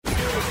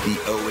The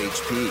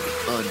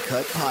OHP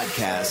Uncut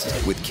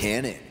Podcast with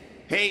Cannon.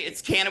 Hey, it's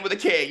Cannon with a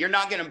K. You're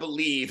not going to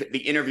believe the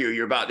interview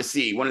you're about to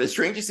see. One of the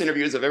strangest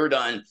interviews I've ever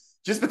done,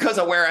 just because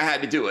of where I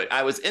had to do it.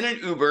 I was in an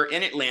Uber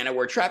in Atlanta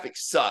where traffic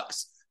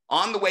sucks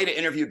on the way to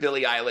interview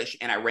Billie Eilish,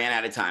 and I ran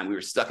out of time. We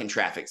were stuck in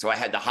traffic. So I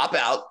had to hop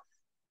out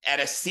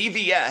at a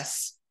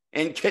CVS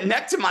and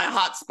connect to my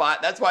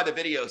hotspot. That's why the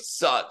video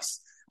sucks.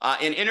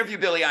 And interview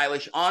Billie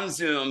Eilish on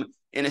Zoom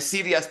in a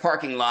CVS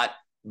parking lot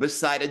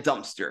beside a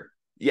dumpster.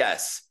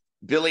 Yes,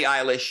 Billie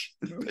Eilish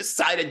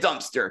beside a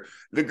dumpster.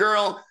 The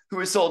girl who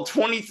has sold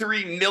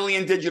 23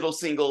 million digital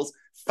singles,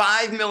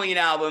 5 million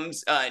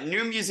albums,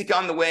 new music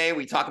on the way.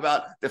 We talk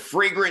about the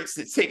fragrance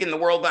that's taken the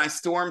world by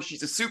storm.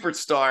 She's a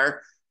superstar.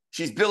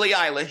 She's Billie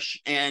Eilish,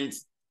 and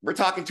we're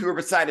talking to her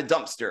beside a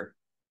dumpster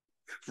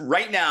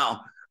right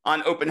now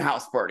on Open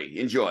House Party.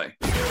 Enjoy.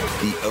 The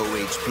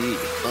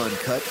OHP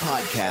Uncut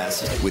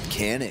Podcast with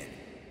Cannon.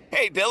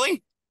 Hey,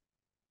 Billie.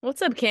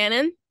 What's up,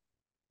 Cannon?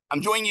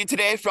 I'm joining you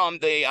today from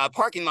the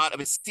parking lot of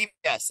a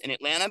CVS in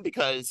Atlanta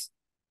because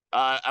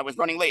I was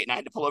running late and I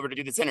had to pull over to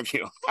do this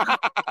interview.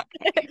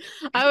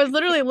 I was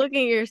literally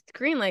looking at your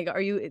screen like,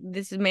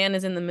 this man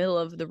is in the middle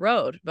of the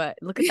road, but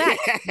look at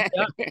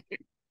that.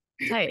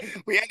 Tight.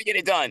 We had to get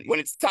it done. When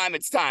it's time,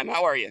 it's time.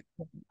 How are you?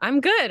 I'm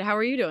good. How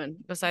are you doing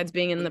besides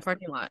being in the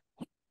parking lot?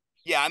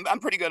 Yeah, I'm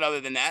pretty good other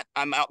than that.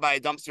 I'm out by a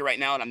dumpster right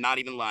now, and I'm not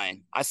even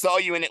lying. I saw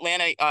you in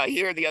Atlanta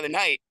here the other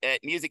night at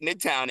Music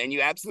Midtown, and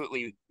you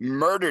absolutely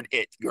murdered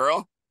it,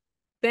 girl.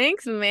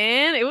 Thanks,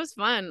 man. It was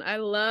fun. I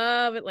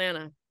love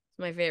Atlanta. It's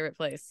my favorite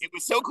place. It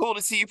was so cool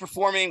to see you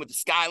performing with the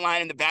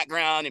skyline in the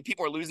background, and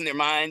people are losing their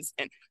minds.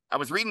 And I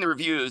was reading the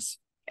reviews,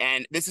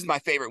 and this is my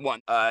favorite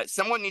one.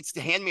 Someone needs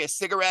to hand me a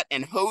cigarette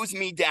and hose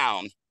me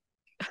down.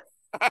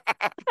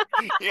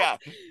 Yeah,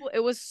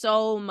 it was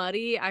so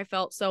muddy. I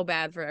felt so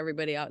bad for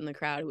everybody out in the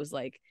crowd. It was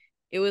like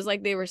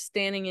they were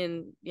standing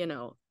in,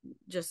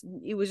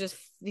 it was just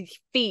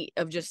feet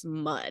of just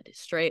mud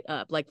straight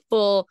up, like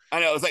full. I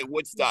know, it was like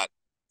Woodstock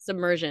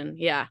submersion.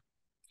 Yeah,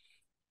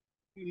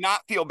 not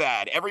feel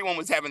bad. Everyone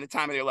was having the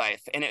time of their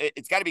life, and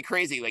it's got to be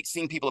crazy, like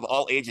seeing people of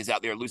all ages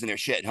out there losing their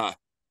shit, huh?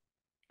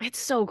 It's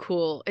so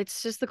cool.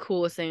 It's just the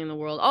coolest thing in the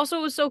world. Also,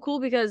 it was so cool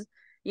because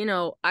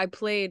I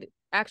played.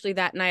 Actually,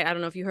 that night, I don't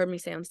know if you heard me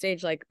say on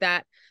stage, like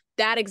that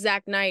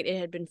exact night, it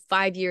had been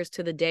 5 years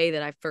to the day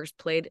that I first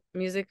played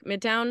Music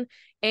Midtown,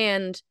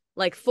 and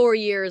like 4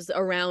 years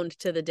around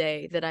to the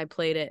day that I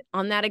played it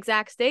on that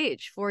exact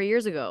stage 4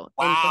 years ago.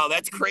 Wow,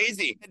 that's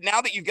crazy. Now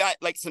that you've got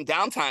like some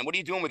downtime, what are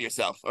you doing with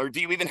yourself? Or do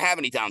you even have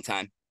any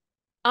downtime?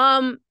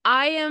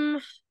 I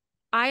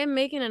am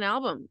making an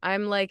album.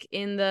 I'm like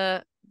in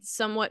the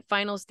somewhat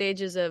final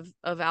stages of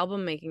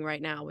album making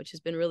right now, which has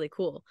been really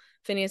cool.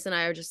 Phineas and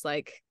I are just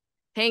like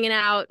hanging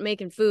out,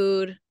 making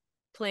food,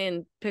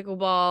 playing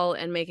pickleball,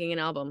 and making an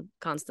album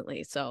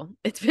constantly. So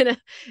it's been a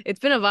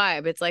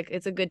vibe.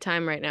 It's a good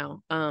time right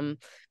now.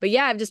 But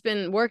yeah, I've just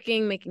been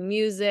working, making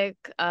music,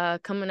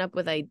 coming up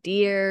with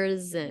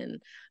ideas,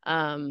 and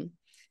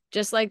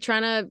just like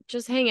trying to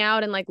just hang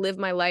out and like live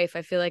my life.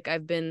 I feel like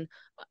I've been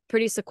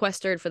pretty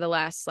sequestered for the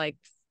last like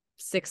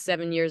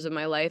 6-7 years of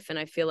my life, and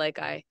I feel like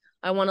I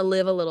want to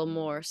live a little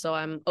more. So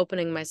I'm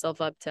opening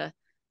myself up to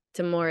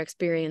more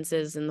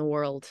experiences in the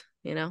world,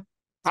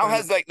 How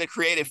has like the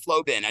creative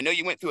flow been? I know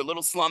you went through a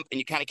little slump and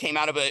you kind of came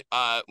out of it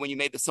when you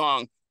made the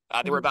song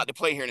that we're about to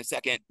play here in a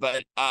second.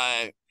 But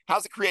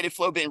how's the creative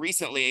flow been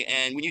recently?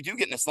 And when you do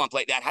get in a slump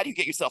like that, how do you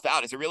get yourself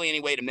out? Is there really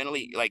any way to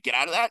mentally like get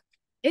out of that?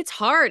 It's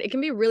hard. It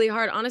can be really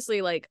hard.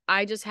 Honestly, like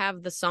I just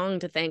have the song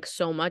to thank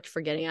so much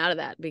for getting out of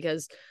that,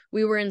 because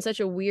we were in such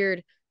a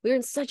weird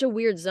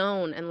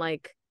zone, and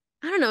like,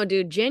 I don't know,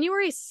 dude,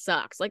 January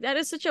sucks. Like that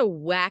is such a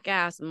whack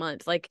ass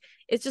month. Like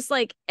it's just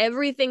like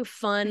everything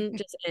fun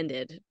just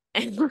ended.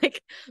 And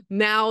like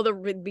now the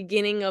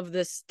beginning of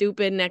the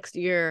stupid next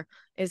year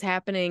is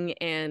happening.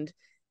 And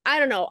I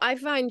don't know. I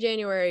find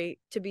January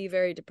to be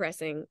very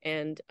depressing.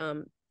 And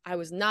I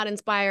was not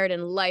inspired,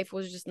 and life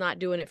was just not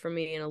doing it for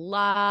me in a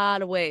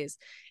lot of ways.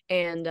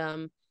 And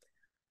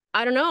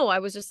I don't know. I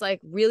was just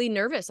like really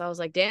nervous. I was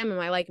like, damn, am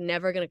I like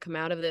never going to come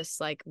out of this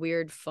like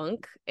weird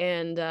funk?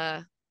 And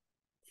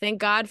thank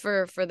God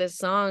for this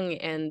song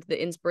and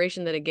the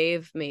inspiration that it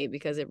gave me,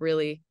 because it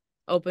really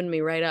opened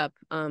me right up.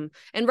 And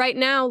right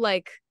now,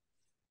 like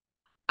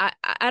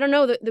I don't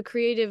know, the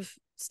creative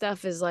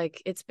stuff is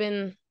like it's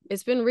been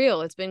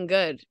real. It's been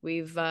good.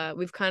 We've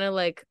kind of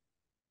like,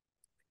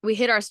 we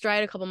hit our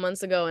stride a couple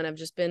months ago, and I've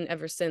just been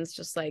ever since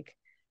just like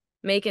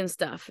making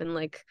stuff. And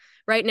like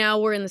right now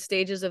we're in the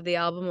stages of the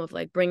album of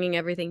like bringing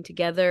everything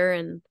together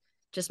and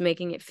just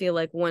making it feel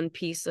like one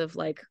piece of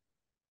like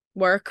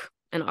work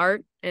and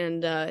art.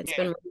 And it's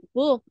been really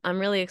cool. I'm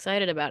really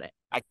excited about it.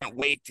 I can't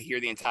wait to hear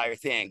the entire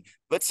thing.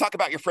 Let's talk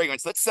about your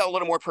fragrance. Let's sell a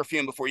little more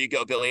perfume before you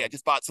go, Billie. I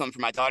just bought some for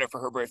my daughter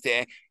for her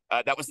birthday.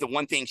 That was the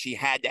one thing she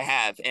had to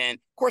have. And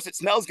of course, it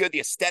smells good.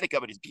 The aesthetic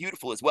of it is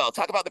beautiful as well.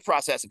 Talk about the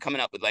process of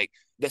coming up with like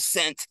the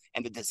scent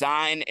and the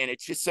design. And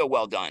it's just so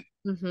well done.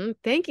 Mm-hmm.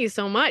 Thank you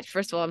so much.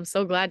 First of all, I'm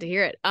so glad to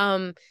hear it.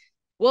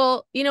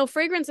 Well,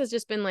 fragrance has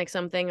just been like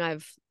something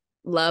I've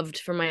loved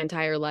for my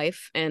entire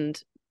life,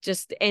 and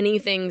just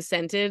anything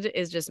scented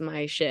is just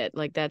my shit.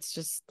 Like that's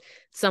just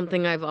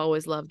something I've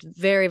always loved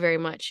very, very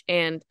much.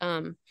 And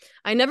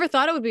I never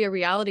thought it would be a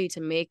reality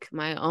to make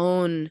my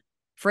own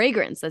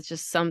fragrance. That's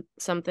just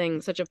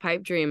something, such a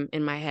pipe dream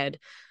in my head.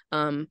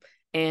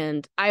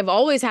 And I've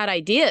always had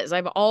ideas.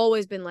 I've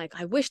always been like,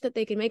 I wish that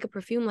they could make a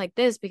perfume like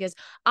this because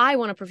I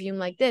want a perfume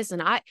like this.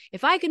 And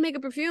if I could make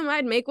a perfume,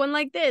 I'd make one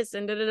like this,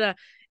 and da da da.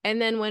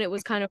 And then when it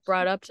was kind of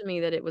brought up to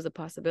me that it was a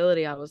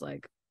possibility, I was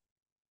like,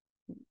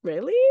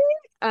 really?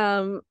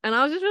 And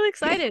I was just really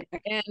excited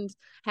and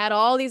had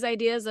all these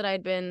ideas that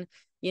I'd been,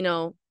 you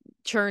know,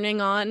 churning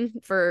on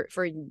for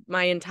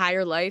my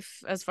entire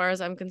life as far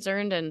as I'm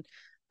concerned.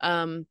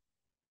 And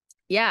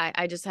yeah,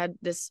 I just had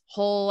this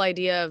whole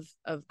idea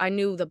of I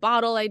knew the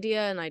bottle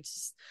idea, and I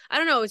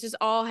don't know, it's just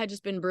all had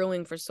just been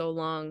brewing for so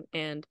long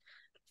and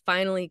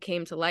finally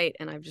came to light,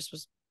 and I just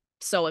was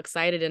so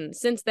excited. And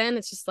since then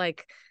it's just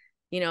like,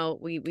 you know,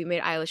 we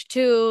made Eilish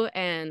 2,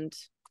 and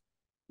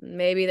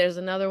maybe there's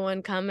another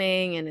one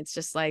coming, and it's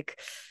just like,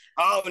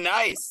 oh,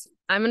 nice.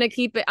 I'm gonna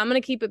keep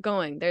it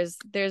going. There's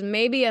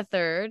maybe a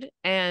third,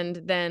 and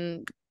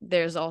then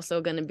there's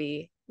also gonna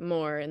be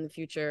more in the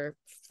future,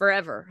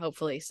 forever,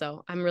 hopefully.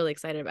 So I'm really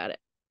excited about it.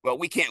 Well,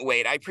 we can't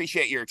wait. I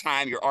appreciate your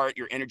time, your art,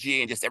 your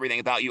energy, and just everything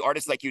about you.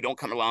 Artists like you don't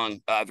come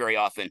along very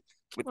often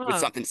with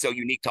something so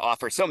unique to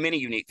offer, so many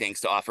unique things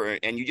to offer,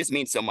 and you just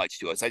mean so much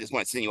to us. I just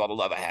want to send you all the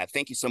love I have.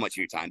 Thank you so much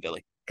for your time,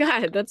 Billie.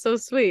 God, that's so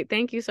sweet.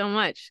 Thank you so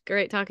much.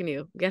 Great talking to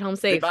you. Get home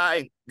safe.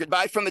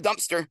 Goodbye from the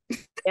dumpster.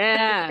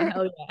 Yeah,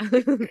 hell yeah.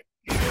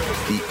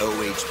 The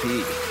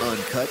OHP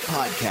Uncut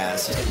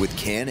Podcast with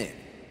Canon.